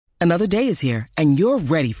Another day is here, and you're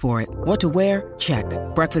ready for it. What to wear? Check.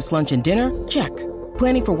 Breakfast, lunch, and dinner? Check.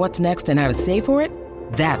 Planning for what's next and how to save for it?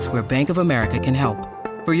 That's where Bank of America can help.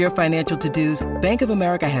 For your financial to-dos, Bank of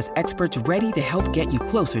America has experts ready to help get you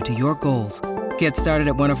closer to your goals. Get started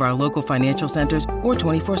at one of our local financial centers or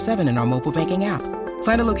 24/7 in our mobile banking app.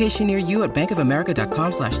 Find a location near you at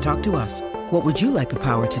bankofamerica.com/talktous. What would you like the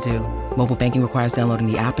power to do? Mobile banking requires downloading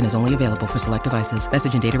the app and is only available for select devices.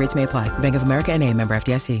 Message and data rates may apply. Bank of America N.A., member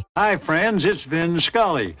FDIC. Hi, friends. It's Vin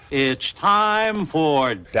Scully. It's time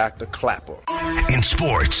for Dr. Clapper. In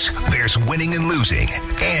sports, there's winning and losing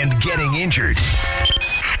and getting injured.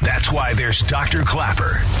 That's why there's Dr.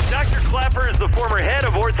 Clapper. Dr. Clapper is the former head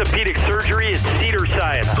of orthopedic surgery at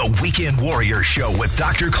Cedars-Sinai. The Weekend Warrior Show with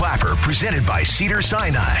Dr. Clapper, presented by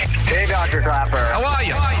Cedars-Sinai. Hey, Dr. Clapper. How are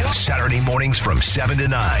you? Saturday mornings from 7 to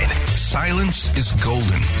 9. Silence is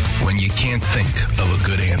golden when you can't think of a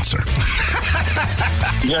good answer.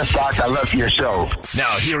 Yes, Doc, I love your show.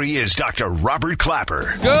 Now, here he is, Dr. Robert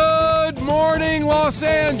Clapper. Good morning, Los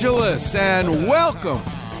Angeles, and welcome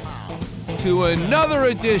to another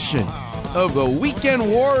edition of the Weekend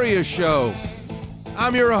Warrior Show.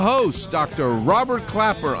 I'm your host, Dr. Robert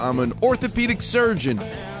Clapper. I'm an orthopedic surgeon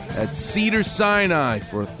at Cedars-Sinai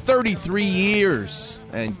for 33 years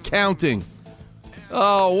and counting.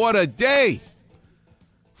 Oh, what a day.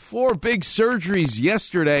 4 big surgeries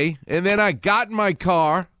yesterday, and then I got in my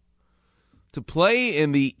car to play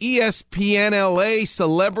in the ESPN LA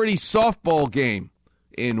Celebrity Softball game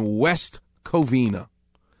in West Covina.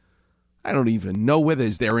 I don't even know whether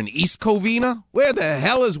is there an East Covina? Where the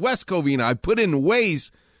hell is West Covina? I put in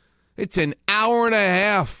Waze. It's an hour and a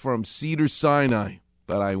half from Cedars-Sinai,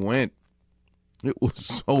 but I went. It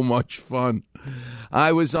was so much fun.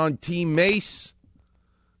 I was on Team Mace,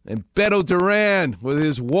 and Beto Duran with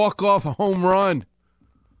his walk-off home run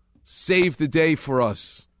saved the day for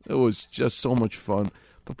us. It was just so much fun,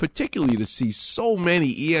 but particularly to see so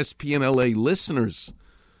many ESPN LA listeners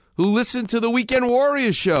who listen to the Weekend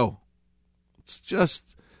Warriors Show. It's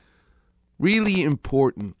just really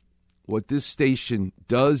important what this station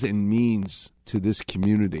does and means to this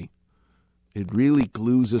community. It really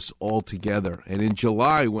glues us all together. And in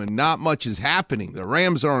July, when not much is happening, the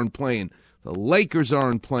Rams aren't playing, the Lakers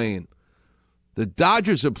aren't playing, the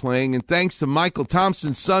Dodgers are playing, and thanks to Michael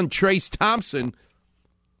Thompson's son, Trace Thompson,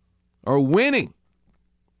 are winning.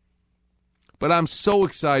 But I'm so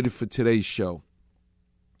excited for today's show.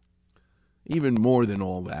 Even more than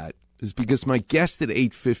all that is because my guest at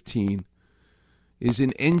 8:15 is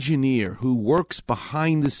an engineer who works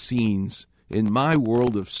behind the scenes in my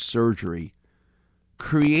world of surgery,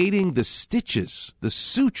 creating the stitches, the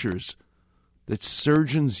sutures that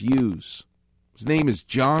surgeons use. His name is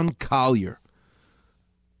John Collier,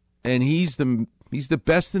 and he's the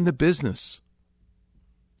best in the business.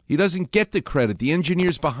 He doesn't get the credit. The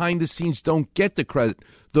engineers behind the scenes don't get the credit.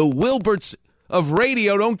 The Wilberts of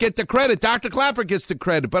radio don't get the credit. Dr. Clapper gets the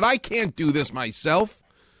credit, but I can't do this myself.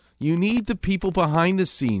 You need the people behind the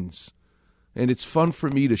scenes, and it's fun for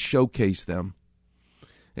me to showcase them.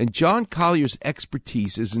 And John Collier's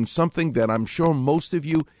expertise is in something that I'm sure most of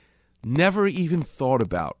you never even thought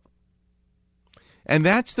about. And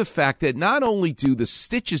that's the fact that not only do the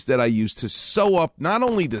stitches that I use to sew up not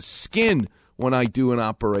only the skin when I do an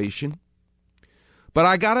operation, but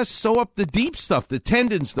I got to sew up the deep stuff, the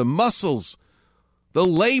tendons, the muscles, the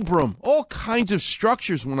labrum, all kinds of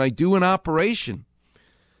structures when I do an operation.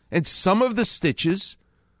 And some of the stitches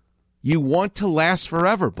you want to last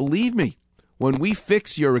forever. Believe me, when we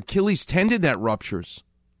fix your Achilles tendon that ruptures,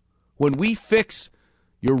 when we fix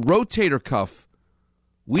your rotator cuff,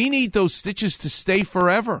 we need those stitches to stay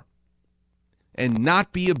forever and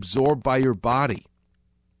not be absorbed by your body.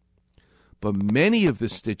 But many of the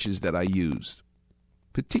stitches that I use,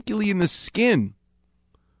 particularly in the skin,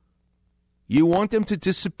 you want them to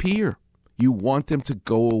disappear. You want them to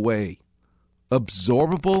go away.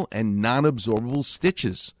 Absorbable and non-absorbable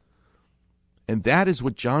stitches. And that is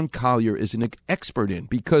what John Collier is an expert in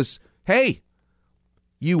because, hey,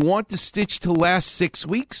 you want the stitch to last 6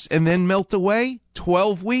 weeks and then melt away?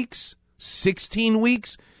 12 weeks? 16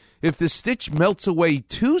 weeks? If the stitch melts away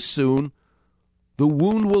too soon, the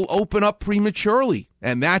wound will open up prematurely,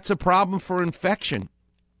 and that's a problem for infection.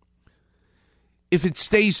 If it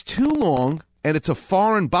stays too long and it's a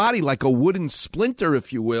foreign body, like a wooden splinter,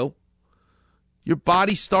 if you will, your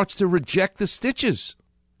body starts to reject the stitches.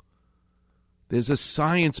 There's a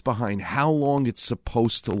science behind how long it's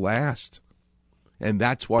supposed to last. And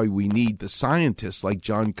that's why we need the scientists like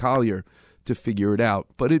John Collier to figure it out.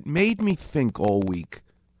 But it made me think all week.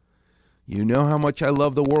 You know how much I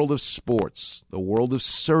love the world of sports, the world of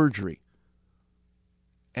surgery.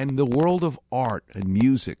 and the world of art and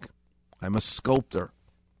music. I'm a sculptor.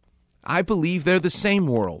 I believe they're the same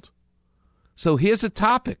world. So here's a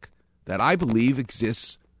topic that I believe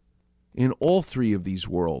exists in all three of these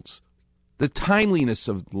worlds. The timeliness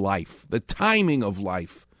of life, the timing of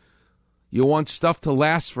life. You want stuff to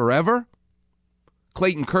last forever?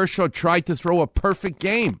 Clayton Kershaw tried to throw a perfect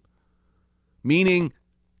game, meaning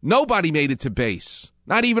nobody made it to base,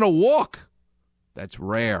 not even a walk. That's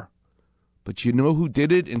rare. But you know who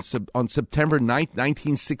did it on September 9th,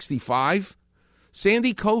 1965?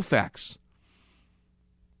 Sandy Koufax.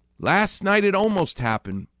 Last night it almost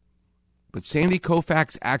happened, but Sandy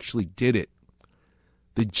Koufax actually did it.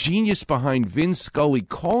 The genius behind Vin Scully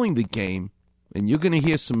calling the game, and you're going to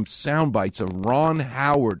hear some sound bites of Ron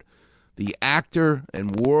Howard, the actor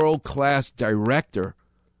and world-class director,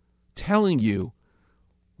 telling you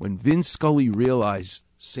when Vin Scully realized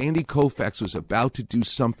Sandy Koufax was about to do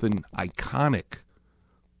something iconic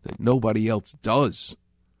that nobody else does.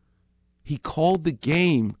 He called the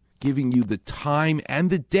game, giving you the time and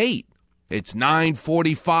the date. It's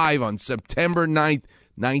 9:45 on September 9th,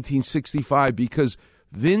 1965, because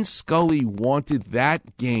Vin Scully wanted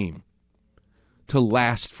that game to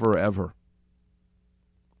last forever.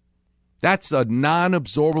 That's a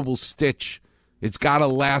non-absorbable stitch. It's got to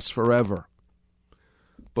last forever.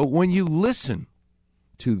 But when you listen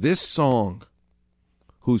to this song,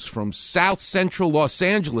 who's from South Central Los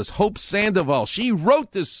Angeles, Hope Sandoval, she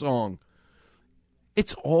wrote this song.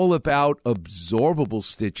 It's all about absorbable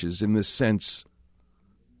stitches in the sense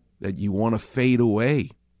that you want to fade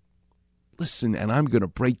away. Listen, and I'm going to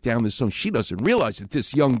break down this song. She doesn't realize that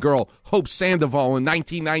this young girl, Hope Sandoval, in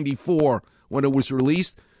 1994, when it was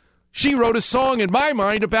released, she wrote a song, in my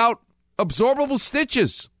mind, about absorbable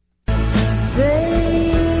stitches.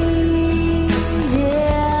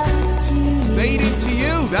 Fading to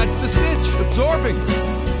you, that's the stitch, absorbing.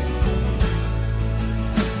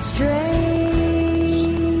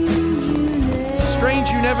 Strange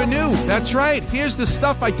you never knew. That's right. Here's the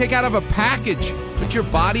stuff I take out of a package, but your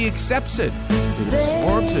body accepts it. It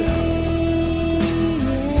absorbs it.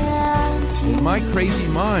 In my crazy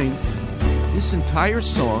mind, this entire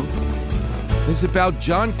song is about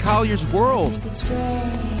John Collier's world of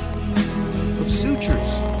sutures.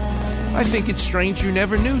 I think it's strange you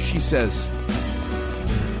never knew, she says.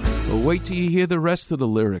 But wait till you hear the rest of the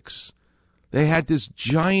lyrics. They had this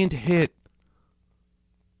giant hit.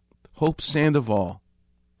 Hope Sandoval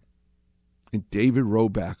and David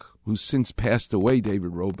Roback, who's since passed away,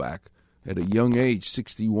 David Roback, at a young age,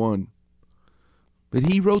 61. But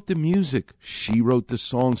he wrote the music. She wrote the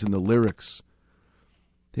songs and the lyrics.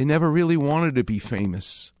 They never really wanted to be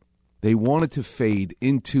famous. They wanted to fade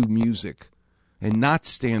into music and not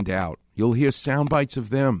stand out. You'll hear sound bites of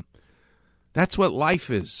them. That's what life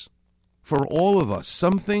is for all of us.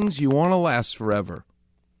 Some things you want to last forever,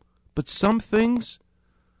 but some things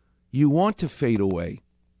you want to fade away.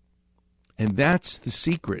 And that's the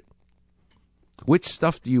secret. Which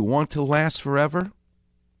stuff do you want to last forever?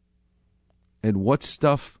 And what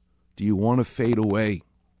stuff do you want to fade away?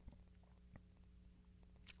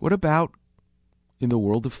 What about in the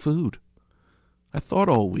world of food? I thought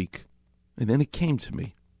all week, and then it came to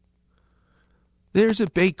me. There's a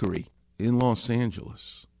bakery in Los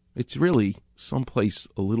Angeles. It's really someplace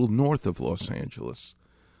a little north of Los Angeles,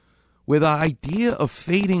 where the idea of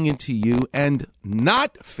fading into you and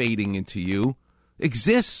not fading into you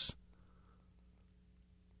exists.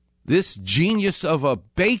 This genius of a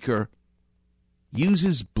baker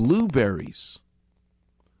uses blueberries,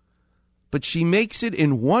 but she makes it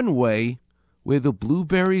in one way where the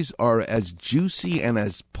blueberries are as juicy and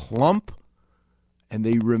as plump, and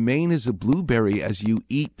they remain as a blueberry as you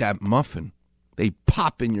eat that muffin. They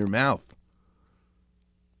pop in your mouth.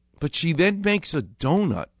 But she then makes a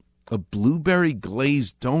donut, a blueberry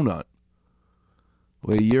glazed donut,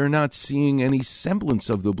 where you're not seeing any semblance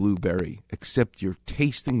of the blueberry, except you're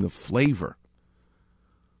tasting the flavor.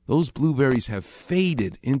 Those blueberries have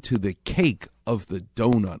faded into the cake of the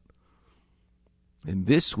donut. And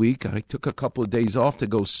this week, I took a couple of days off to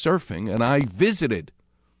go surfing, and I visited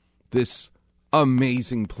this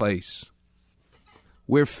amazing place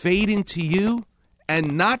where fading to you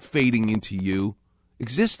and not fading into you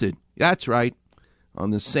existed. That's right.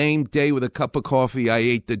 On the same day with a cup of coffee, I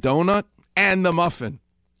ate the donut and the muffin.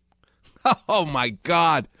 Oh, my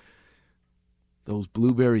God. Those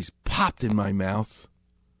blueberries popped in my mouth.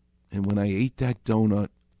 And when I ate that donut,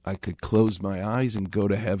 I could close my eyes and go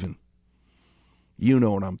to heaven. You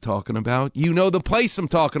know what I'm talking about. You know the place I'm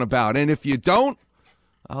talking about. And if you don't,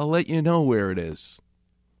 I'll let you know where it is.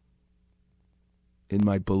 In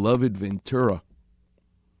my beloved Ventura.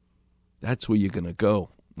 That's where you're going to go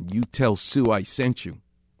You tell Sue I sent you.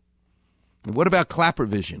 And what about Clapper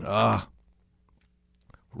Vision?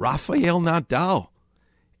 Rafael Nadal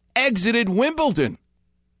exited Wimbledon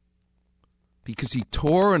because he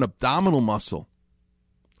tore an abdominal muscle,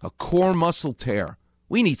 a core muscle tear.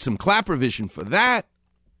 We need some Clapper Vision for that.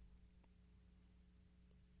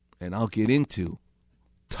 And I'll get into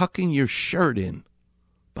tucking your shirt in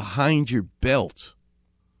behind your belt.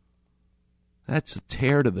 That's a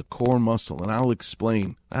tear to the core muscle, and I'll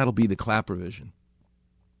explain. That'll be the Clapper Vision.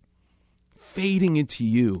 Fading Into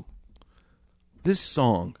You. This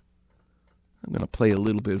song, I'm going to play a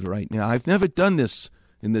little bit right now. I've never done this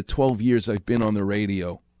in the 12 years I've been on the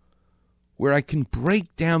radio, where I can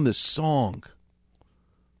break down the song.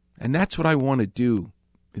 And that's what I want to do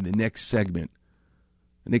in the next segment,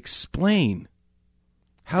 and explain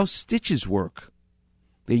how stitches work.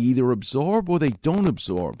 They either absorb or they don't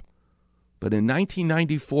absorb. But in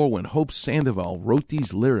 1994, when Hope Sandoval wrote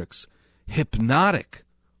these lyrics, hypnotic,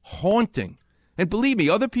 haunting, and believe me,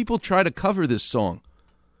 other people try to cover this song.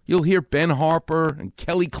 You'll hear Ben Harper and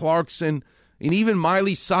Kelly Clarkson and even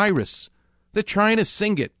Miley Cyrus. They're trying to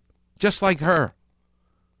sing it, just like her.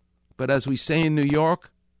 But as we say in New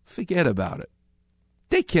York, forget about it.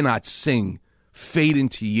 They cannot sing Fade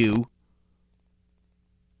Into You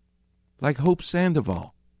like Hope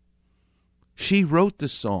Sandoval. She wrote the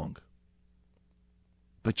song,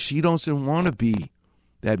 but she doesn't want to be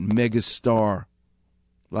that mega star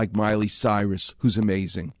like Miley Cyrus, who's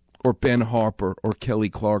amazing, or Ben Harper or Kelly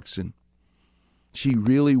Clarkson. She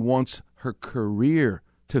really wants her career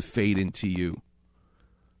to fade into you.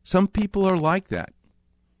 Some people are like that.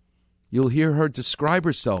 You'll hear her describe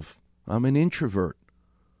herself. I'm an introvert.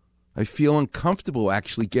 I feel uncomfortable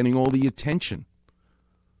actually getting all the attention.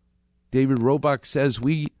 David Roebuck says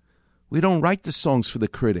we don't write the songs for the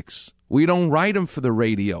critics. We don't write them for the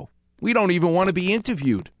radio. We don't even want to be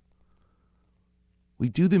interviewed. We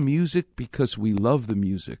do the music because we love the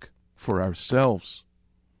music for ourselves.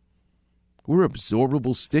 We're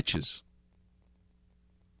absorbable stitches.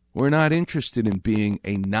 We're not interested in being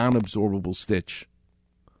a non-absorbable stitch,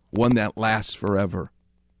 one that lasts forever.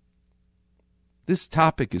 This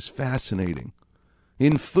topic is fascinating.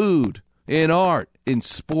 In food, in art, in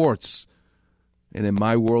sports, and in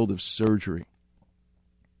my world of surgery.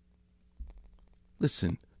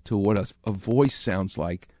 Listen to what a voice sounds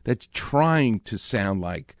like that's trying to sound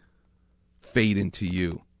like Fade Into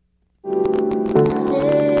You.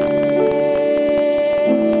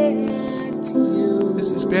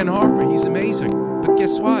 This is Ben Harper. He's amazing. But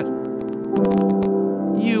guess what?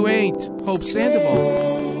 You ain't Hope Sandoval.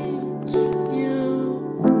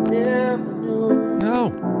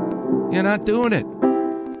 No, you're not doing it.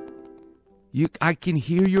 I can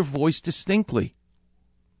hear your voice distinctly.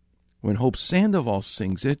 When Hope Sandoval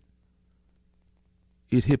sings it,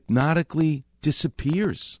 it hypnotically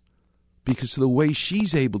disappears because of the way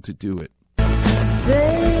she's able to do it.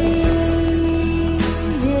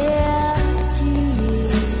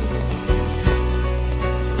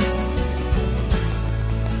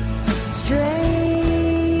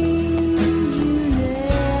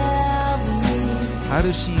 How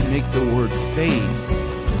does she make the word fade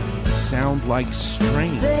sound like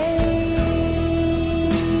strange?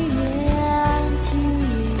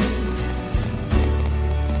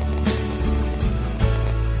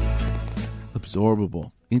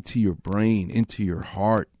 Absorbable into your brain, into your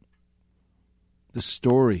heart. The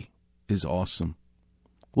story is awesome.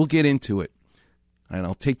 We'll get into it, and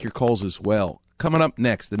I'll take your calls as well. Coming up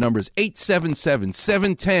next, the number is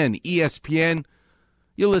 877-710-ESPN.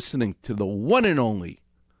 You're listening to the one and only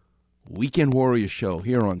Weekend Warrior Show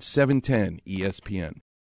here on 710 ESPN.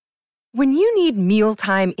 When you need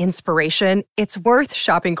mealtime inspiration, it's worth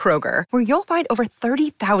shopping Kroger, where you'll find over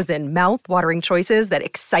 30,000 mouth-watering choices that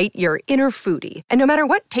excite your inner foodie. And no matter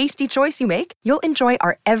what tasty choice you make, you'll enjoy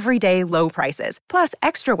our everyday low prices, plus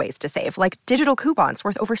extra ways to save, like digital coupons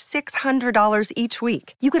worth over $600 each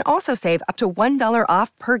week. You can also save up to $1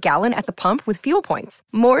 off per gallon at the pump with fuel points.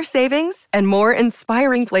 More savings and more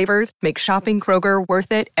inspiring flavors make shopping Kroger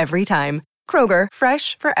worth it every time. Kroger,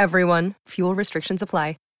 fresh for everyone. Fuel restrictions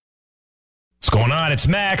apply. What's going on? It's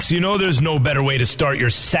Max. You know there's no better way to start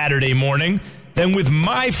your Saturday morning than with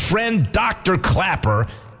my friend Dr. Clapper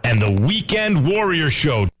and the Weekend Warrior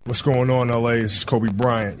Show. What's going on, LA? This is Kobe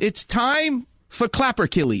Bryant. It's time for Clapper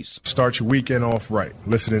Achilles. Start your weekend off right.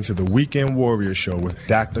 Listening to the Weekend Warrior Show with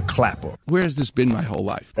Dr. Clapper. Where has this been my whole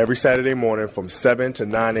life? Every Saturday morning from 7 to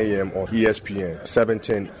 9 a.m. on ESPN,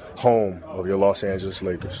 710, home of your Los Angeles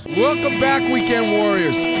Lakers. Welcome back, Weekend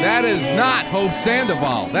Warriors. That is not Hope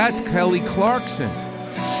Sandoval. That's Kelly Clarkson.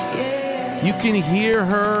 You can hear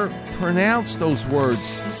her pronounce those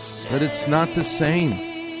words, but it's not the same.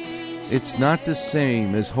 It's not the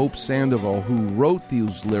same as Hope Sandoval, who wrote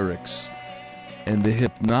these lyrics, and the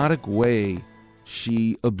hypnotic way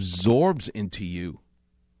she absorbs into you.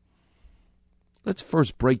 Let's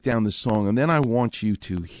first break down the song, and then I want you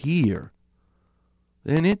to hear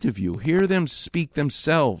an interview. Hear them speak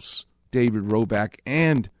themselves, David Roback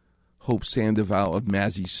and Hope Sandoval of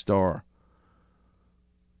Mazzy Star.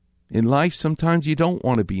 In life, sometimes you don't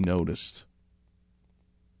want to be noticed,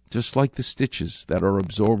 just like the stitches that are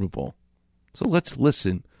absorbable. So let's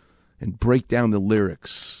listen and break down the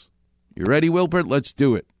lyrics. You ready, Wilbert? Let's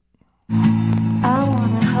do it. I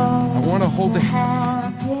want to hold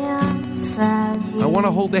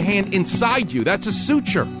the hand inside you. That's a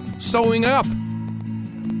suture. Sewing up.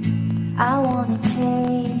 I want to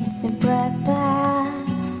take the breath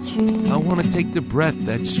that's true. I want to take the breath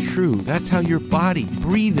that's true. That's how your body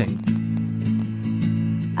breathing.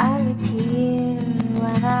 I look to you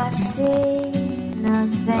when I see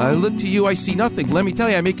nothing. I look to you, I see nothing. Let me tell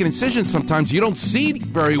you, I make an incision sometimes. You don't see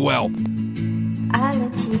very well. I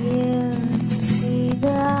look to you to see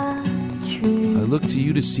the truth. I look to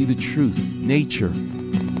you to see the truth. Nature.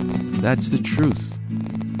 That's the truth.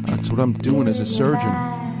 That's what I'm doing as a surgeon.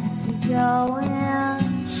 You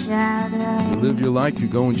live your life, you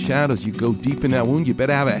go in shadows, you go deep in that wound. You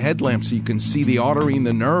better have a headlamp so you can see the artery and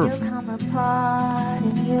the nerve. You'll come apart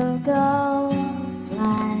and you'll go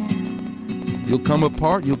black. You'll come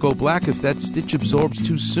apart, you'll go black. If that stitch absorbs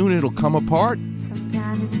too soon, it'll come apart. Some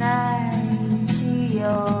kind of night into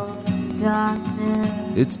your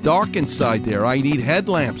darkness. It's dark inside there. I need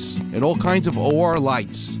headlamps and all kinds of OR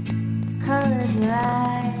lights. Colors your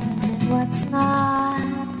eyes and what's not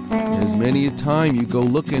there. There's many a time you go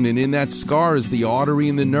looking, and in that scar is the artery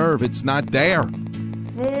and the nerve. It's not there.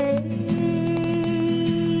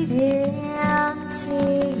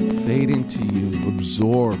 Fade into you,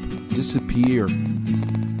 absorb, disappear.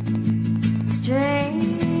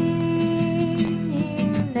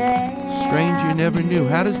 Strange you never knew.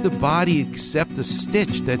 How does the body accept a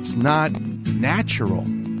stitch that's not natural?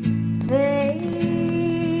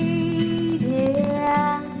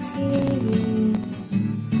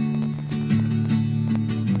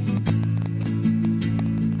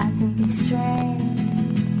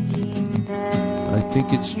 I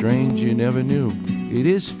think it's strange you never knew. It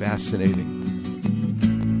is fascinating.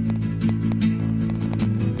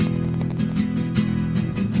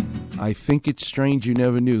 I think it's strange you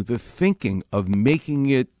never knew. The thinking of making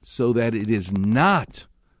it so that it is not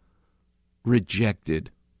rejected,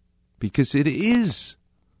 because it is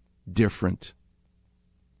different.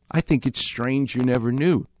 I think it's strange you never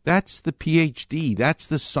knew. That's the PhD. That's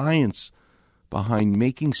the science behind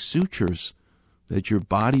making sutures that your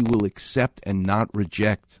body will accept and not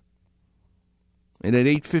reject. And at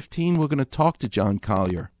 8:15, we're going to talk to John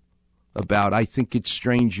Collier about I think it's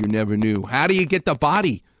strange you never knew. How do you get the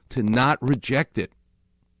body to not reject it?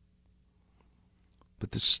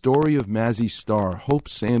 But the story of Mazzy Star, Hope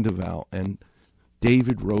Sandoval, and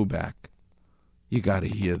David Roback, you got to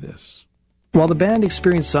hear this. While the band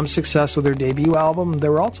experienced some success with their debut album, they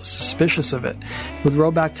were also suspicious of it. With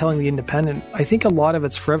Roback telling The Independent, I think a lot of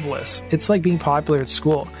it's frivolous. It's like being popular at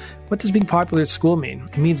school. What does being popular at school mean?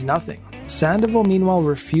 It means nothing. Sandoval, meanwhile,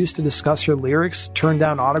 refused to discuss her lyrics, turned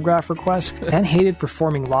down autograph requests, and hated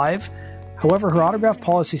performing live. However, her autograph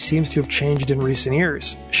policy seems to have changed in recent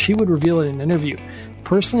years. She would reveal in an interview,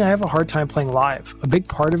 "Personally, I have a hard time playing live. A big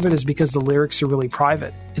part of it is because the lyrics are really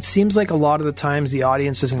private. It seems like a lot of the times the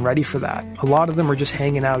audience isn't ready for that. A lot of them are just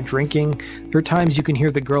hanging out drinking. There are times you can hear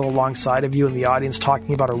the girl alongside of you in the audience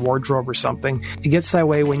talking about her wardrobe or something. It gets that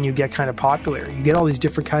way when you get kind of popular. You get all these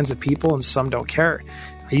different kinds of people and some don't care.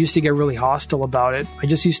 I used to get really hostile about it. I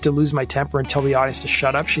just used to lose my temper and tell the audience to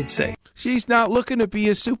shut up," she'd say. She's not looking to be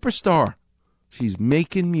a superstar. She's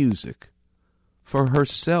making music for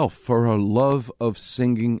herself, for her love of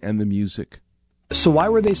singing and the music. So why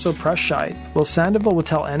were they so press shy? Well, Sandoval would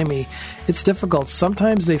tell Enemy, it's difficult.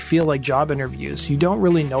 Sometimes they feel like job interviews. You don't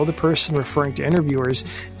really know the person, referring to interviewers.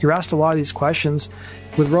 You're asked a lot of these questions.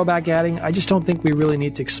 With Roback adding, I just don't think we really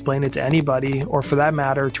need to explain it to anybody, or for that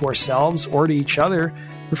matter, to ourselves or to each other,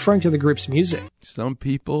 referring to the group's music. Some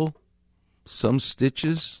people, some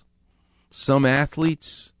stitches, some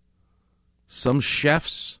athletes, some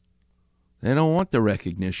chefs, they don't want the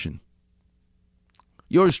recognition.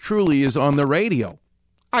 Yours truly is on the radio.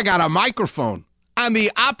 I got a microphone. I'm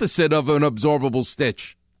the opposite of an absorbable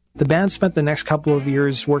stitch. The band spent the next couple of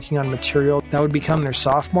years working on material that would become their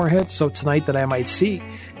sophomore hit, So Tonight That I Might See.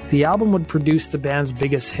 The album would produce the band's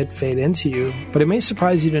biggest hit, Fade Into You, but it may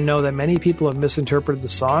surprise you to know that many people have misinterpreted the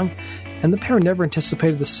song. and the pair never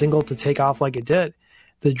anticipated the single to take off like it did.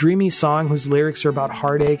 The dreamy song, whose lyrics are about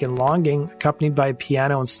heartache and longing, accompanied by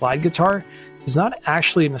piano and slide guitar, is not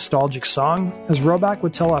actually a nostalgic song. As Roback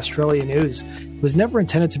would tell Australia News, it was never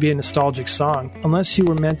intended to be a nostalgic song, unless you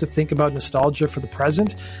were meant to think about nostalgia for the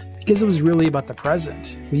present, because it was really about the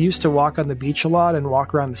present. We used to walk on the beach a lot and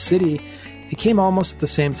walk around the city. It came almost at the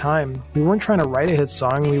same time. We weren't trying to write a hit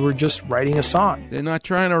song, we were just writing a song. They're not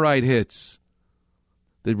trying to write hits.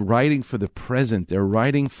 They're writing for the present. They're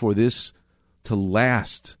writing for this to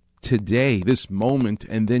last today, this moment,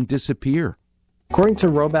 and then disappear. According to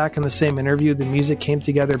Roback in the same interview, the music came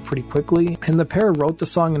together pretty quickly, and the pair wrote the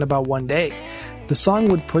song in about one day. The song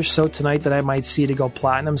would push So Tonight That I Might See to go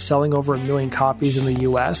platinum, selling over 1 million copies in the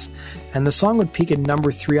US, and the song would peak at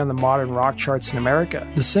number 3 on the modern rock charts in America.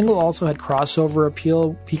 The single also had crossover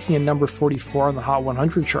appeal, peaking at number 44 on the Hot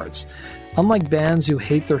 100 charts. Unlike bands who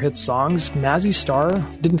hate their hit songs, Mazzy Star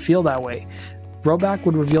didn't feel that way. Roback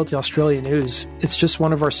would reveal to Australia News, "It's just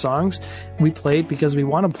one of our songs. We play it because we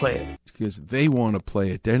want to play it." Because they want to play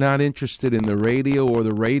it. They're not interested in the radio or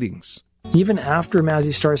the ratings. Even after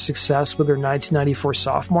Mazzy Star's success with their 1994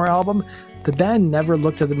 sophomore album, the band never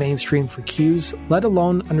looked at the mainstream for cues, let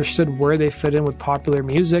alone understood where they fit in with popular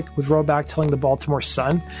music, with Roback telling the Baltimore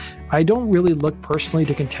Sun, "I don't really look personally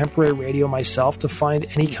to contemporary radio myself to find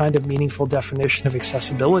any kind of meaningful definition of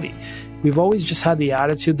accessibility. We've always just had the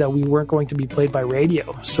attitude that we weren't going to be played by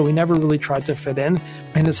radio, so we never really tried to fit in,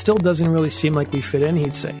 and it still doesn't really seem like we fit in,"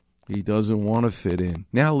 he'd say. He doesn't want to fit in.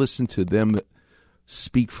 Now listen to them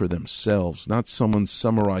speak for themselves, not someone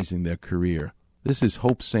summarizing their career. This is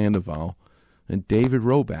Hope Sandoval and David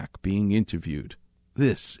Roback being interviewed.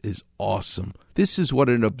 This is awesome. This is what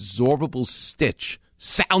an absorbable stitch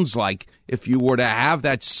sounds like if you were to have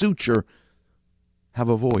that suture have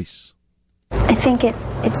a voice. I think it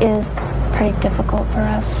is pretty difficult for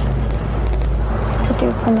us to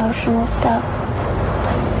do promotional stuff.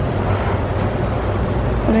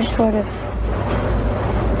 We're sort of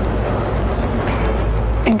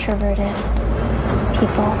introverted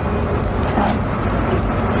people, so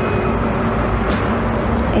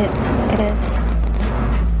it is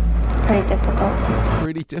pretty difficult. It's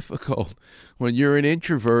pretty difficult when you're an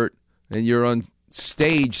introvert and you're on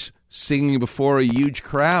stage singing before a huge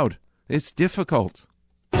crowd. It's difficult.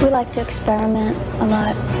 We like to experiment a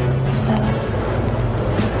lot, so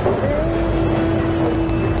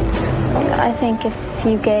I think if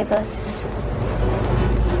you gave us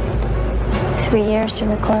 3 years to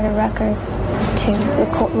record a record, to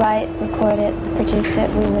record it, produce it,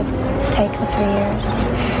 we would take the 3 years.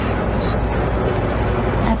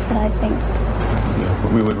 That's what I think.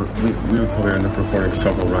 Yeah, we would probably end up recording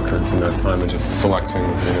several records in that time and just selecting,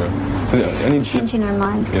 changing our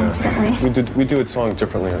mind constantly. We do a song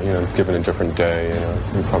differently, given a different day,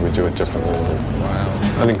 we probably do it differently.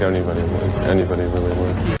 Wow. I think anybody really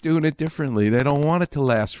would. Doing it differently. They don't want it to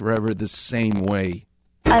last forever the same way.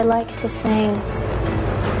 I like to sing,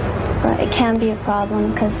 but it can be a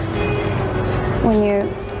problem because when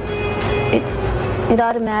it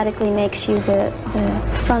automatically makes you the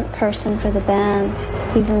front person for the band,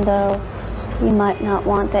 even though you might not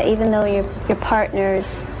want that, even though your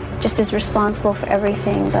partner's just as responsible for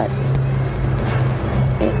everything, but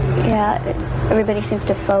everybody seems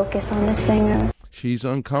to focus on the singer. She's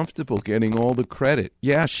uncomfortable getting all the credit.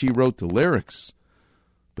 Yeah, she wrote the lyrics,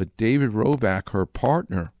 but David Roback, her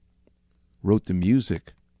partner, wrote the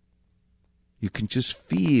music. You can just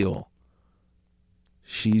feel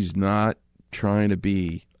she's not trying to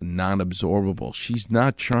be non-absorbable. She's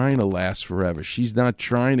not trying to last forever. She's not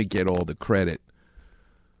trying to get all the credit.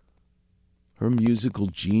 Her musical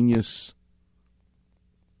genius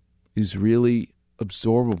is really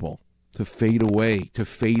absorbable, to fade away, to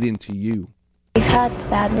fade into you. We've had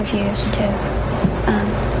bad reviews too.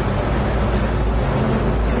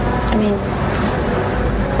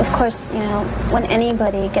 Of course, when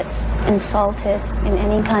anybody gets insulted in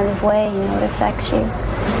any kind of way, it affects you.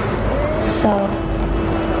 So,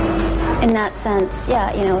 in that sense,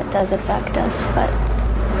 it does affect us, but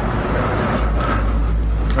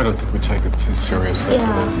I don't think we take it too seriously,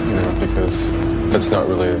 because that's not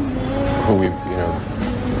really who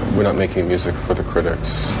we're not making music for the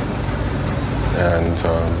critics, and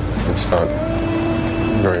it's not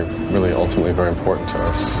really ultimately very important to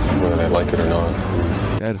us whether they like it or not.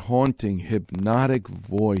 That haunting, hypnotic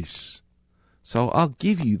voice. So I'll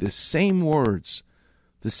give you the same words,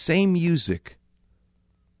 the same music,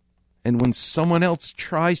 and when someone else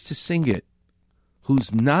tries to sing it,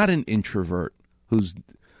 who's not an introvert,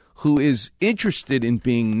 who is interested in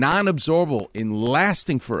being non-absorbable, in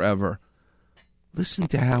lasting forever, listen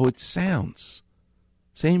to how it sounds.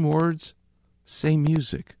 Same words, same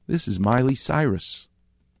music. This is Miley Cyrus.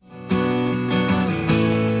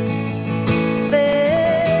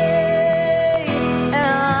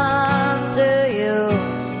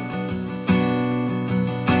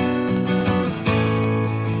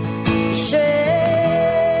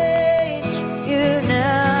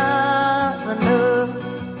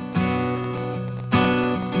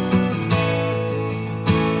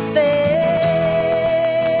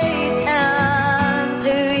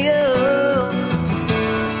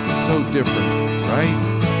 Different, right?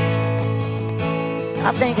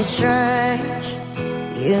 I think it's strange,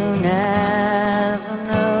 you never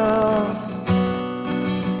know.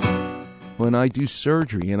 When I do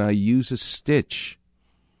surgery and I use a stitch,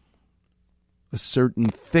 a certain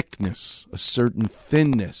thickness, a certain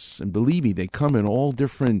thinness, and believe me, they come in all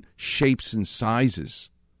different shapes and sizes.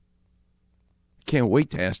 Can't wait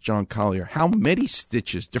to ask John Collier, how many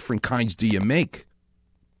stitches, different kinds do you make?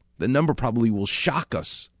 The number probably will shock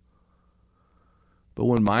us. But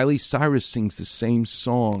when Miley Cyrus sings the same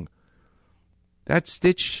song, that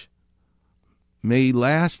stitch may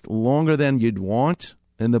last longer than you'd want,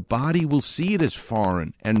 and the body will see it as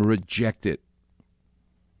foreign and reject it.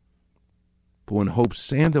 But when Hope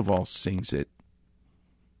Sandoval sings it,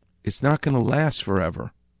 it's not going to last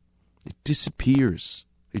forever. It disappears.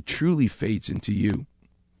 It truly fades into you.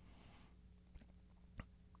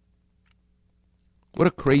 What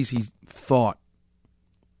a crazy thought.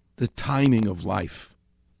 The timing of life.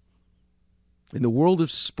 In the world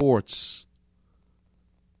of sports,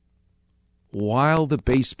 while the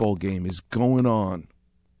baseball game is going on,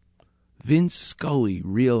 Vince Scully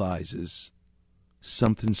realizes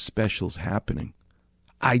something special's happening.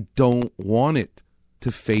 I don't want it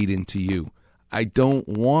to fade into you. I don't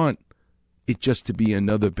want it just to be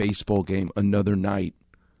another baseball game, another night.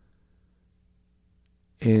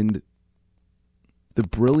 And the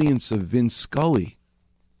brilliance of Vince Scully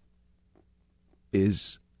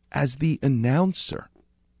is as the announcer.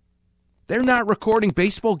 They're not recording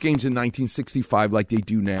baseball games in 1965 like they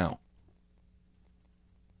do now.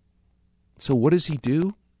 So what does he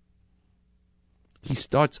do? He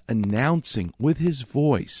starts announcing with his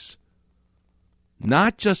voice,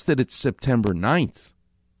 not just that it's September 9th,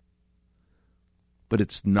 but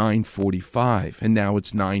it's 9:45, and now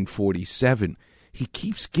it's 9:47. He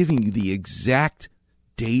keeps giving you the exact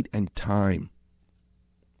date and time.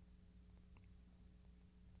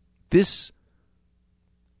 This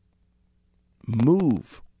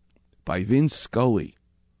move by Vince Scully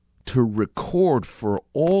to record for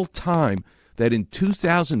all time that in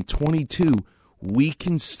 2022 we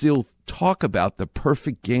can still talk about the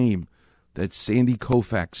perfect game that Sandy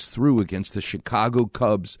Koufax threw against the Chicago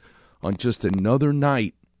Cubs on just another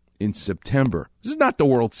night in September. This is not the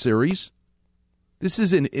World Series. This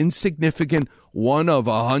is an insignificant one of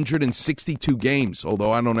 162 games,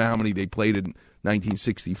 although I don't know how many they played in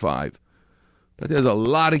 1965. But there's a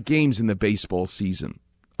lot of games in the baseball season,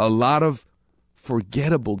 a lot of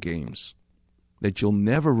forgettable games that you'll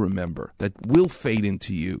never remember, that will fade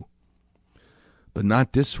into you. But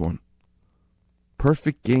not this one.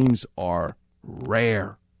 Perfect games are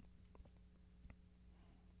rare.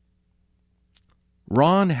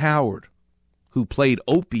 Ron Howard, who played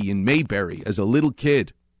Opie in Mayberry as a little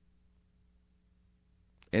kid,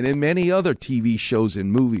 and in many other TV shows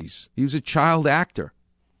and movies. He was a child actor,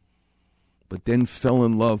 but then fell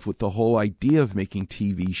in love with the whole idea of making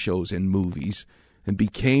TV shows and movies and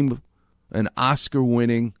became an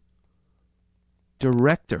Oscar-winning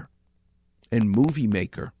director and movie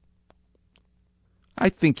maker. I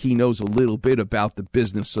think he knows a little bit about the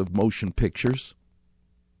business of motion pictures.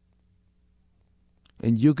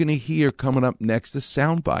 And you're going to hear coming up next a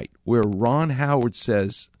soundbite where Ron Howard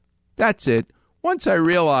says, that's it. Once I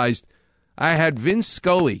realized I had Vince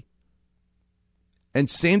Scully and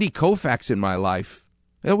Sandy Koufax in my life,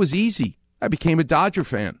 it was easy. I became a Dodger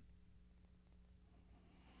fan.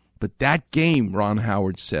 But that game, Ron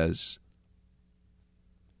Howard says,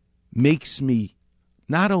 makes me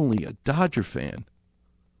not only a Dodger fan,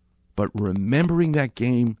 but remembering that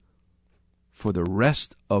game for the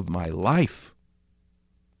rest of my life.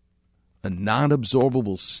 A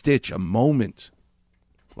non-absorbable stitch, a moment,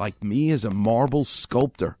 like me as a marble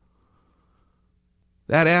sculptor.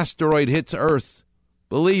 That asteroid hits Earth.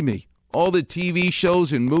 Believe me, all the TV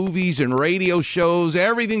shows and movies and radio shows,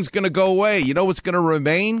 everything's going to go away. You know what's going to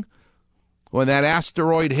remain when that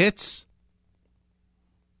asteroid hits?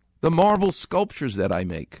 The marble sculptures that I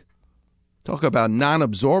make. Talk about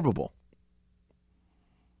non-absorbable.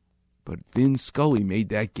 But Vin Scully made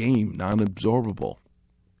that game non-absorbable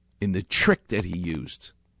in the trick that he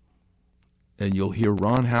used. And you'll hear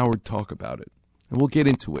Ron Howard talk about it. And we'll get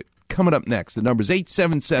into it. Coming up next, the number's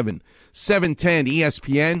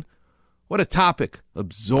 877-710-ESPN. What a topic.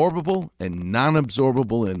 Absorbable and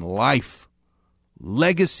non-absorbable in life.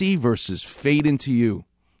 Legacy versus fade into you.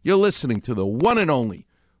 You're listening to the one and only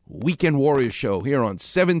Weekend Warrior Show here on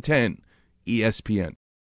 710 ESPN.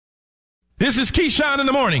 This is Keyshawn in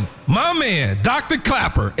the morning. My man, Dr.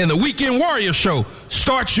 Clapper, and the Weekend Warrior Show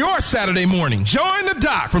starts your Saturday morning. Join the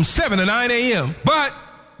doc from 7 to 9 a.m. But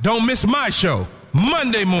don't miss my show,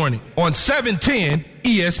 Monday morning on 710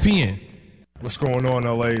 ESPN. What's going on,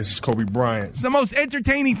 LA? This is Kobe Bryant. It's the most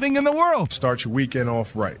entertaining thing in the world. Start your weekend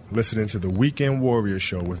off right. Listening to the Weekend Warrior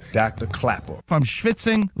Show with Dr. Clapper. I'm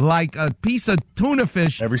schwitzing like a piece of tuna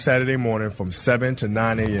fish. Every Saturday morning from 7 to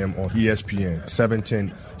 9 a.m. on ESPN,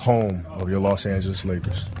 710, home of your Los Angeles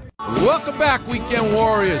Lakers. Welcome back, Weekend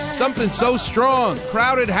Warriors. Something so strong.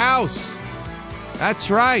 Crowded house.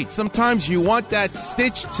 That's right. Sometimes you want that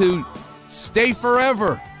stitch to stay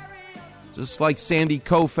forever. Just like Sandy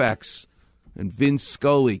Koufax and Vince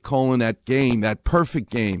Scully calling that game, that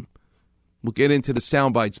perfect game. We'll get into the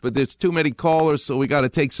sound bites, but there's too many callers, so we got to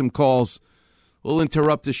take some calls. We'll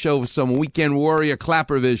interrupt the show with some Weekend Warrior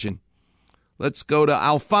Clapper vision. Let's go to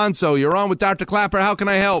Alfonso. You're on with Dr. Clapper. How can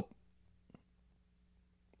I help?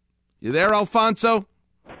 You there, Alfonso?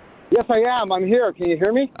 Yes, I am. I'm here. Can you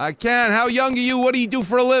hear me? I can. How young are you? What do you do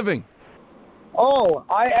for a living? Oh,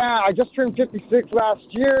 I just turned 56 last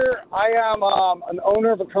year. I am an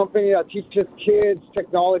owner of a company that teaches kids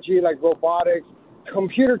technology like robotics,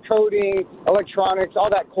 computer coding, electronics, all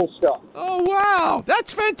that cool stuff. Oh, wow.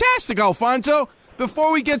 That's fantastic, Alfonso.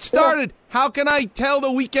 Before we get started, how can I tell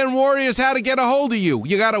the Weekend Warriors how to get a hold of you?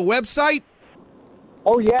 You got a website?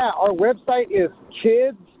 Oh, yeah. Our website is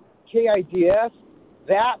kids, KIDS,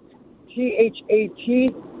 that,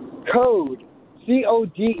 THAT, code,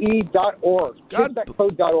 CODE.org.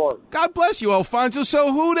 KidThatCode.org. God bless you, Alfonso.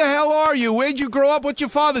 So who the hell are you? Where'd you grow up? What's your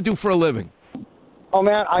father do for a living? Oh,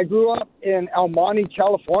 man, I grew up in El Monte,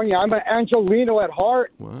 California. I'm an Angelino at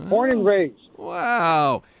heart, born and raised.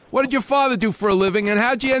 Wow. What did your father do for a living, and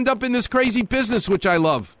how'd you end up in this crazy business, which I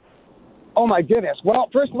love? Oh, my goodness. Well,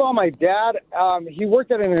 first of all, my dad, he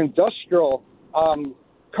worked at an industrial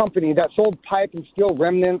company that sold pipe and steel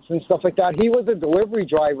remnants and stuff like that. He was a delivery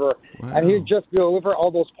driver, and he'd just deliver all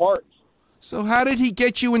those parts. So how did he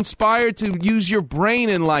get you inspired to use your brain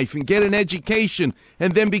in life and get an education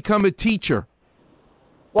and then become a teacher?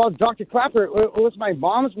 Well, Dr. Clapper, it was my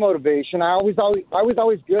mom's motivation. I was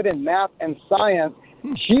always good in math and science.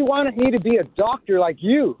 She wanted me to be a doctor like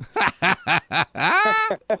you.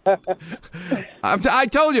 I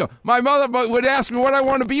told you, my mother would ask me what I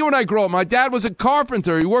want to be when I grow up. My dad was a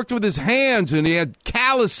carpenter. He worked with his hands, and he had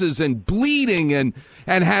calluses and bleeding and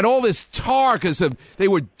had all this tar because they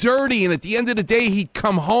were dirty. And at the end of the day, he'd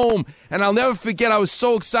come home. And I'll never forget, I was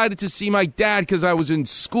so excited to see my dad because I was in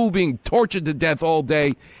school being tortured to death all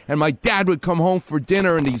day. And my dad would come home for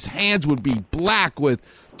dinner, and his hands would be black with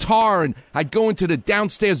tar, and I'd go into the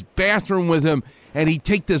downstairs bathroom with him, and he'd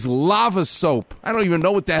take this lava soap. I don't even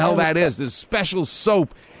know what the hell that is, this special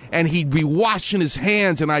soap, and he'd be washing his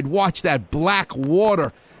hands, and I'd watch that black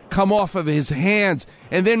water come off of his hands.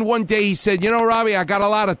 And then one day he said, you know, Robbie, I got a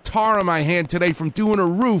lot of tar on my hand today from doing a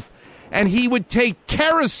roof. And he would take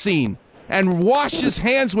kerosene and wash his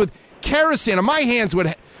hands with kerosene, and my hands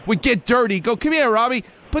would get dirty. He'd go, come here, Robbie,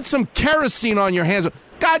 put some kerosene on your hands.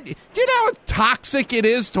 God, do you know how toxic it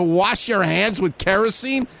is to wash your hands with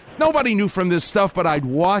kerosene? Nobody knew from this stuff, but I'd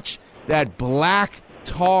watch that black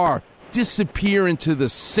tar disappear into the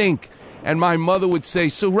sink. And my mother would say,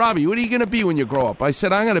 so, Robbie, what are you going to be when you grow up? I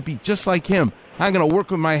said, I'm going to be just like him. I'm going to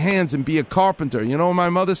work with my hands and be a carpenter. You know what my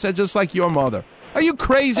mother said? Just like your mother. Are you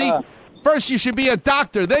crazy? First, you should be a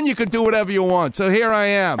doctor. Then you can do whatever you want. So here I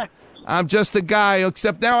am. I'm just a guy,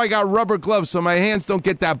 except now I got rubber gloves so my hands don't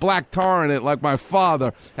get that black tar in it like my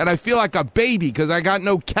father. And I feel like a baby because I got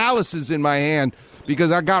no calluses in my hand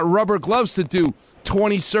because I got rubber gloves to do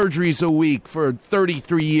 20 surgeries a week for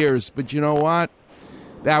 33 years. But you know what?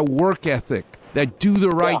 That work ethic, that do the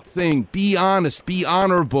right thing, be honest, be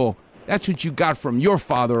honorable, that's what you got from your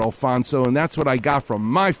father, Alfonso, and that's what I got from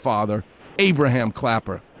my father, Abraham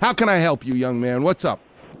Clapper. How can I help you, young man? What's up?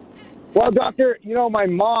 Well, Doctor, you know, my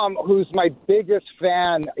mom, who's my biggest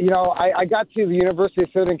fan, you know, I got to the University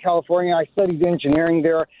of Southern California. I studied engineering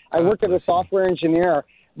there. I worked as a software engineer.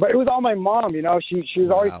 But it was all my mom, you know. She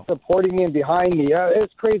was always supporting me and behind me.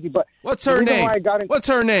 It's crazy. But what's her name? What's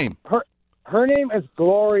her name? Her name is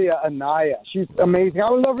Gloria Anaya. She's amazing.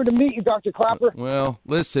 I would love her to meet you, Dr. Clapper. Well,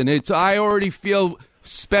 listen, I already feel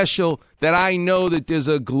special that I know that there's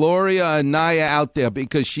a Gloria Anaya out there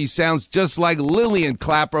because she sounds just like Lillian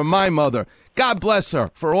Clapper, my mother. God bless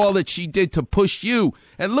her for all that she did to push you.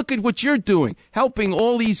 And look at what you're doing, helping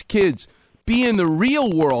all these kids be in the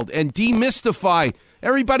real world and demystify.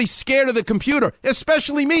 Everybody's scared of the computer,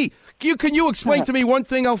 especially me. Can you explain to me one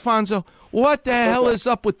thing, Alfonso? What the hell is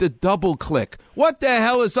up with the double click? What the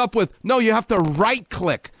hell is up with, no, you have to right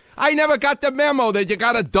click. I never got the memo that you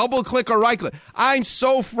got to double click or right click. I'm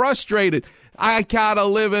so frustrated. I gotta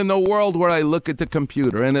live in a world where I look at the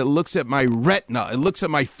computer and it looks at my retina, it looks at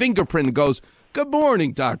my fingerprint and goes, "Good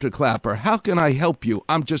morning, Dr. Clapper. How can I help you?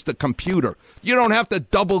 I'm just a computer." You don't have to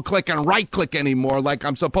double click and right click anymore like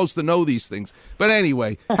I'm supposed to know these things. But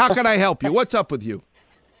anyway, how can I help you? What's up with you?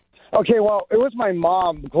 Okay, well, it was my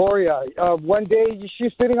mom, Gloria. One day,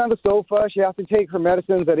 she's sitting on the sofa. She has to take her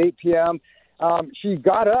medicines at 8 p.m. She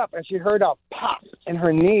got up and she heard a pop in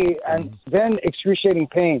her knee and then excruciating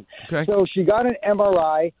pain. Okay. So she got an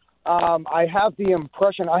MRI. I have the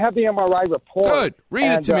MRI report. Good.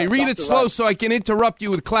 Read it to me. Read it slow so I can interrupt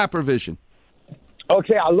you with Clapper Vision.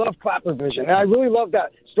 Okay, I love Clapper Vision. And I really love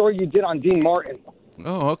that story you did on Dean Martin.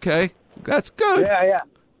 Oh, okay. That's good. Yeah.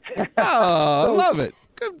 Oh, I love it.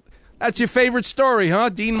 Good. That's your favorite story, huh,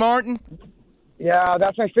 Dean Martin? Yeah,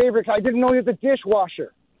 that's my favorite. I didn't know he was a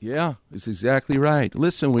dishwasher. Yeah, that's exactly right.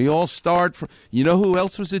 Listen, we all start from... You know who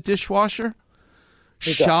else was a dishwasher?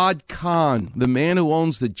 Shad Khan, the man who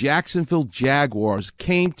owns the Jacksonville Jaguars,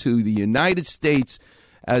 came to the United States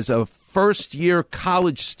as a first-year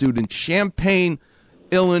college student, Champaign,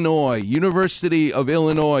 Illinois, University of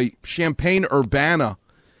Illinois, Champaign-Urbana,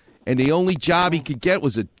 and the only job he could get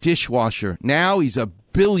was a dishwasher. Now he's a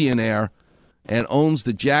billionaire and owns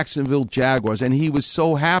the Jacksonville Jaguars, and he was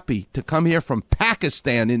so happy to come here from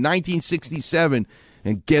Pakistan in 1967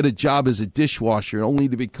 and get a job as a dishwasher, only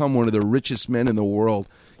to become one of the richest men in the world.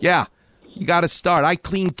 Yeah, you got to start. I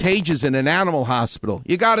clean cages in an animal hospital.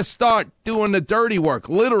 You got to start doing the dirty work,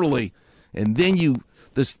 literally. And then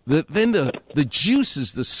the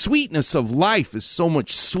juices, the sweetness of life is so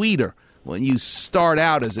much sweeter when you start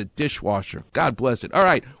out as a dishwasher. God bless it. All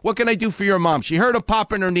right, what can I do for your mom? She heard a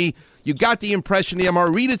pop in her knee. You got the impression of the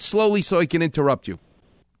MRI. Read it slowly so I can interrupt you.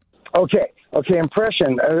 Okay,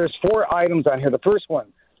 impression. There's 4 items on here. The first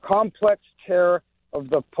one, complex tear of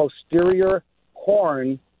the posterior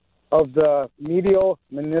horn of the medial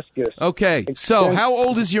meniscus. Okay, so how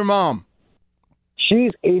old is your mom?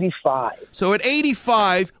 She's 85. So at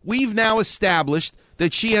 85, we've now established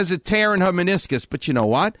that she has a tear in her meniscus. But you know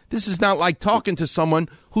what? This is not like talking to someone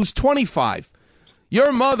who's 25.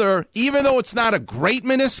 Your mother, even though it's not a great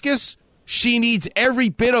meniscus, she needs every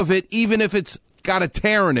bit of it, even if it's got a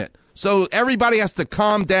tear in it. So everybody has to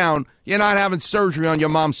calm down. You're not having surgery on your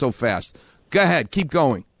mom so fast. Go ahead. Keep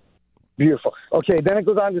going. Beautiful. Okay, then it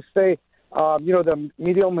goes on to say, the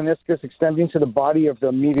medial meniscus extending to the body of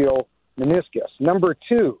the medial meniscus. Number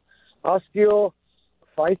 2,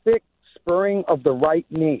 osteophytic spurring of the right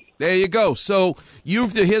knee. There you go. So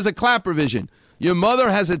here's a Clapper Vision. Your mother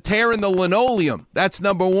has a tear in the linoleum. That's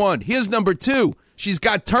number 1. Here's number 2. She's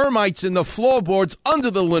got termites in the floorboards under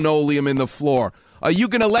the linoleum in the floor. Are you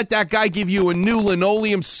going to let that guy give you a new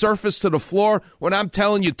linoleum surface to the floor when I'm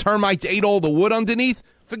telling you termites ate all the wood underneath?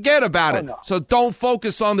 Forget about it. No. So don't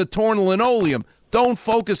focus on the torn linoleum. Don't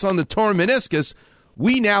focus on the torn meniscus.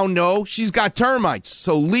 We now know she's got termites,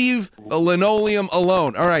 so leave the linoleum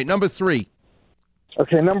alone. All right, number 3.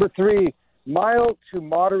 Okay, number 3, mild to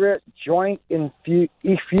moderate joint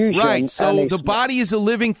effusion. Right, so the body is a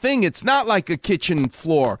living thing. It's not like a kitchen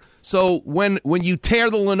floor. So when you tear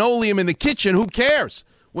the linoleum in the kitchen, who cares?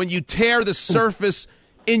 When you tear the surface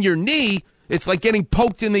in your knee, it's like getting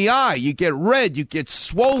poked in the eye. You get red, you get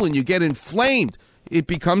swollen, you get inflamed. It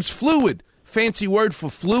becomes fluid. Fancy word for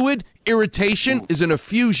fluid, irritation, is an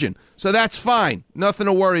effusion. So that's fine. Nothing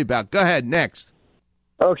to worry about. Go ahead, next.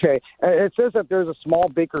 Okay. It says that there's a small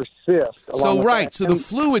Baker's cyst. So the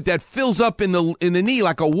fluid that fills up in the knee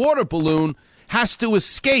like a water balloon has to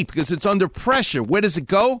escape because it's under pressure. Where does it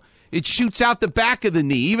go? It shoots out the back of the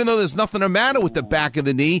knee. Even though there's nothing the matter with the back of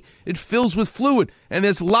the knee, it fills with fluid. And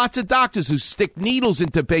there's lots of doctors who stick needles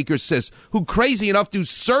into Baker's cysts, who crazy enough do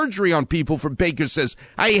surgery on people for Baker's cysts.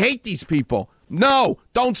 I hate these people. No,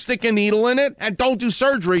 don't stick a needle in it and don't do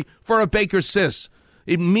surgery for a Baker's cyst.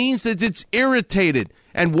 It means that it's irritated.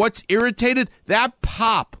 And what's irritated? That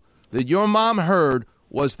pop that your mom heard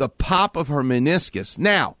was the pop of her meniscus.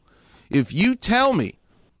 Now, if you tell me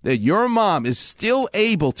that your mom is still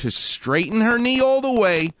able to straighten her knee all the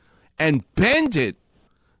way and bend it,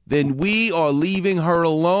 then we are leaving her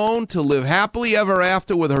alone to live happily ever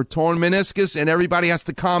after with her torn meniscus, and everybody has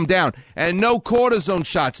to calm down. And no cortisone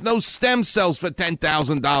shots, no stem cells for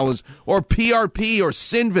 $10,000 or PRP or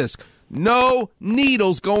Synvisc. No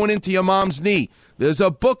needles going into your mom's knee. There's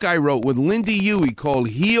a book I wrote with Lindy Huey called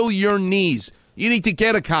Heal Your Knees. You need to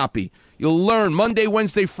get a copy. You'll learn Monday,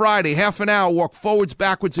 Wednesday, Friday, half an hour, walk forwards,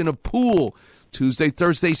 backwards in a pool. Tuesday,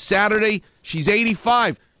 Thursday, Saturday, she's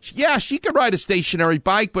 85. Yeah, she could ride a stationary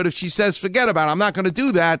bike, but if she says, forget about it, I'm not going to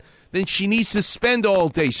do that, then she needs to spend all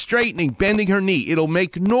day straightening, bending her knee. It'll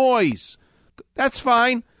make noise. That's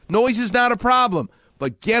fine. Noise is not a problem.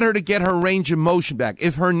 But get her to get her range of motion back.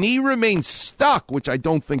 If her knee remains stuck, which I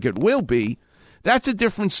don't think it will be, that's a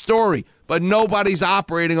different story. But nobody's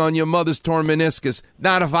operating on your mother's torn meniscus,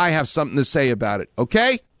 not if I have something to say about it,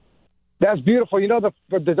 okay? That's beautiful. You know,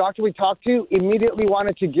 the doctor we talked to immediately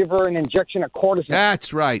wanted to give her an injection of cortisone.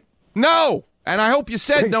 That's right. No! And I hope you